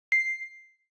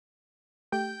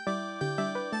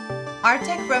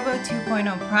ArtecRobo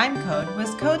 2.0 Prime Code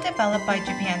was co-developed by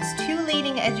Japan's two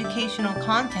leading educational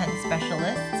content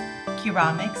specialists,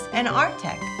 Keramix and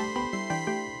Artec.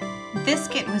 This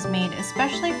kit was made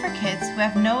especially for kids who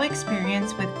have no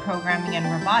experience with programming and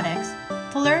robotics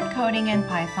to learn coding in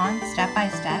Python step by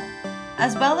step,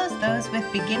 as well as those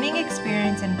with beginning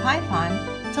experience in Python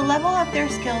to level up their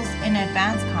skills in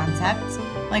advanced concepts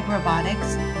like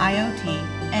robotics, IoT,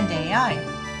 and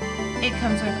AI. It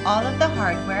comes with all of the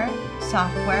hardware,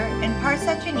 software, and parts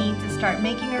that you need to start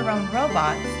making your own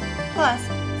robots, plus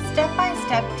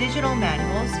step-by-step digital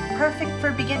manuals perfect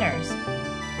for beginners.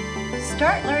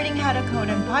 Start learning how to code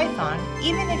in Python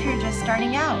even if you're just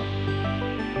starting out.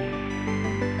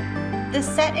 The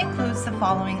set includes the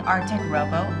following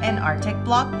ArtecRobo and Artec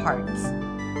block parts.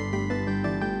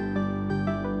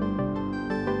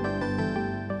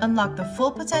 Unlock the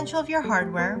full potential of your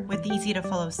hardware with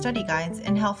easy-to-follow study guides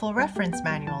and helpful reference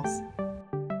manuals.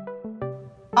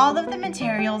 All of the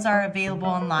materials are available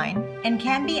online and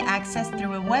can be accessed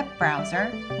through a web browser,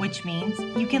 which means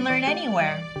you can learn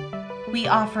anywhere. We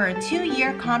offer a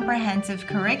 2-year comprehensive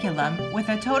curriculum with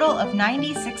a total of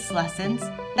 96 lessons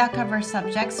that cover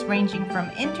subjects ranging from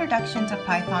introduction to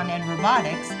Python and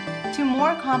robotics to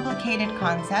more complicated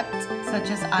concepts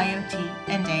such as IoT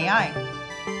and AI.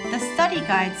 The study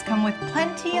guides come with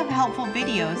plenty of helpful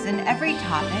videos in every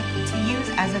topic to use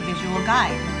as a visual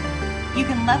guide. You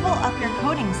can level up your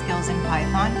coding skills in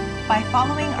Python by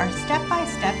following our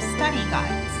step-by-step study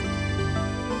guides.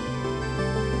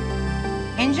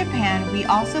 In Japan, we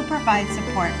also provide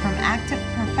support from active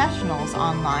professionals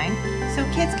online so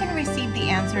kids can receive the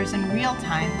answers in real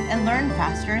time and learn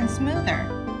faster and smoother.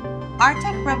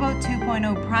 ArtecRobo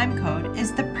 2.0 Prime Code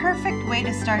is the perfect way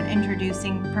to start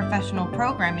introducing professional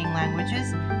programming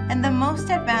languages and the most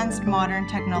advanced modern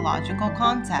technological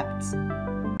concepts.